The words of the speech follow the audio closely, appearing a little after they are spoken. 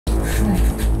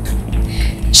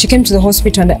She came to the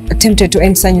hospital and attempted to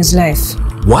end Sanyu's life.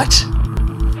 What?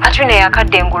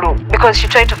 Because she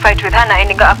tried to fight with Hannah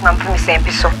and got up from the same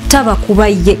episode. Taba kuba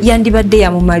yandibadde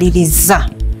yamumaliriza.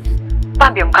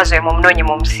 Bambi omukazi we mumnonye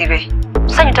mumusibe.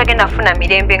 Sanyu tagenda afuna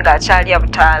mirembe nga akyali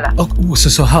abutaala.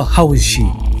 So how is she?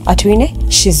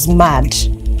 Atwine, she's mad.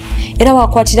 Era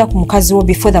wakwatira ku mukazi wo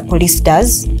before the police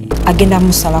does, agenda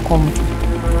musalako omuntu.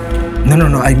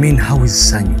 No, I mean, how is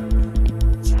Sanyu?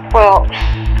 Well,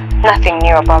 nothing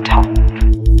new about her.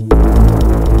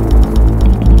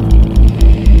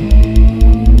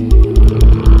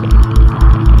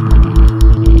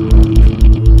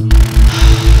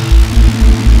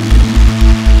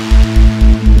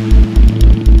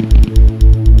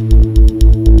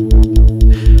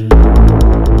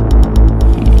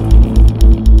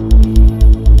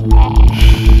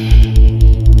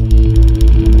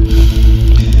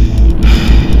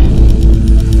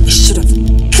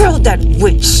 That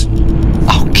witch.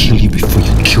 I'll kill you before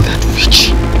you kill that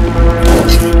witch.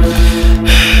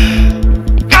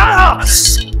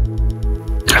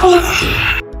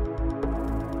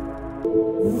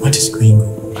 What is going on?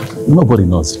 Nobody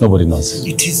knows.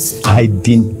 It is. I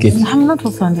didn't get it. I'm not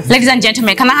offended. Ladies and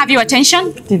gentlemen, can I have your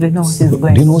attention? Do you know what is going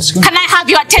on? Do you know what's going on? Can I have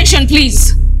your attention,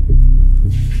 please?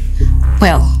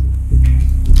 Well,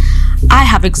 I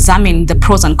have examined the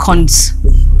pros and cons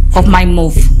of my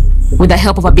move with the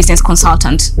help of a business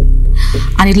consultant.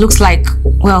 And it looks like,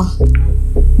 well,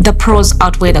 the pros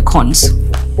outweigh the cons.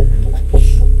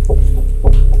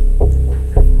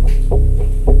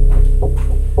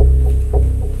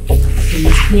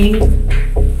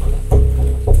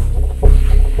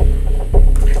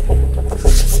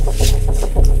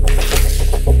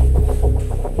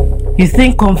 You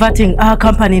think converting our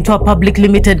company into a public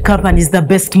limited company is the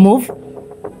best move?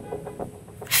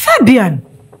 Fabian!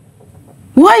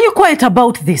 Why are you quiet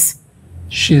about this?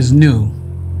 She's new.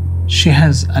 She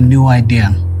has a new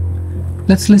idea.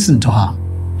 Let's listen to her.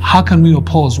 How can we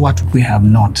oppose what we have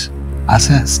not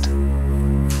assessed?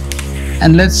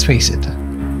 And let's face it,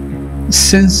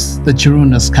 since the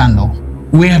Kiranda scandal,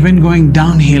 we have been going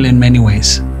downhill in many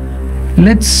ways.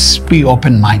 Let's be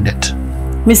open-minded.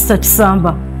 Mr.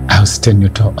 Chisamba. I'll stand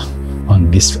neutral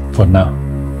on this for now.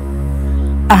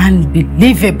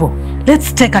 Unbelievable.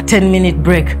 Let's take a 10-minute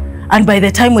break. And by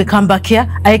the time we come back here,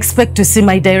 I expect to see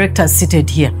my directors seated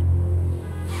here.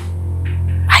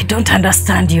 I don't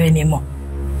understand you anymore.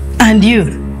 And you,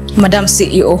 Madam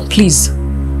CEO, please.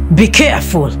 Be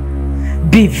careful.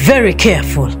 Be very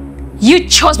careful. You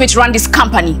chose me to run this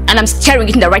company, and I'm steering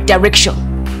it in the right direction.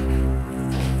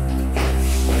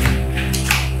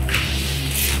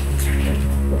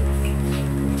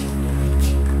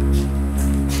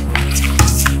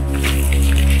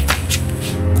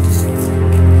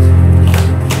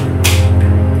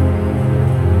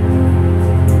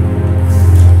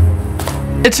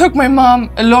 It took my mom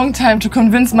a long time to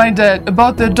convince my dad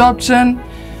about the adoption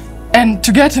and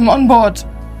to get him on board.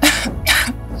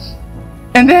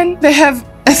 And then they have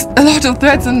a lot of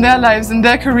threats in their lives and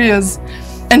their careers.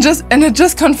 And it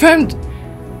just confirmed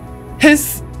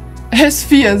his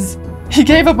fears. He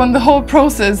gave up on the whole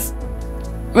process.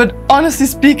 But honestly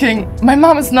speaking, my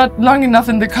mom is not long enough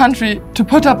in the country to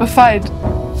put up a fight.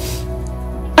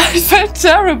 I felt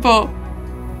terrible.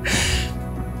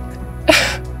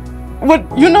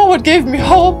 What gave me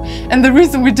hope, and the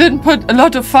reason we didn't put a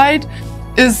lot of fight,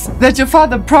 is that your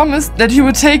father promised that he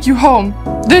would take you home.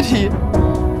 Did he?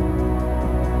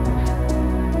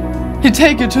 He'd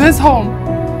take you to his home.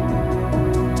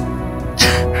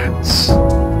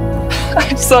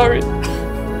 I'm sorry.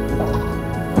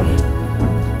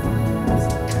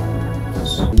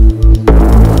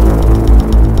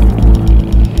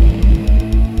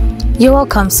 You're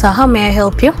welcome, sir. How may I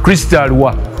help you? Crystal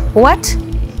what? What?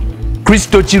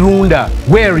 Crystal Kiranda,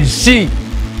 where is she?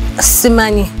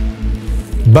 Simanyi.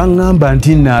 Bangamba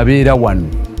nti nabeera wano.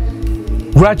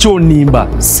 Lwaki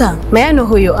onimba? Sir, may I know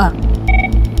who you are?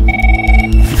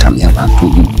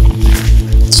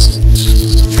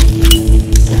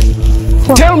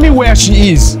 Tell me where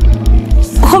she is.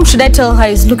 Whom should I tell her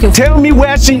is looking for? Tell me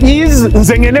where she is.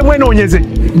 Nze ngene bwenoonyeze.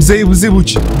 Nze buzibu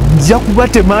ki? Nja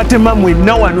kubatematema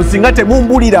mwenna wano singa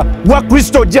temumbulira wa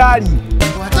Crystal gyali.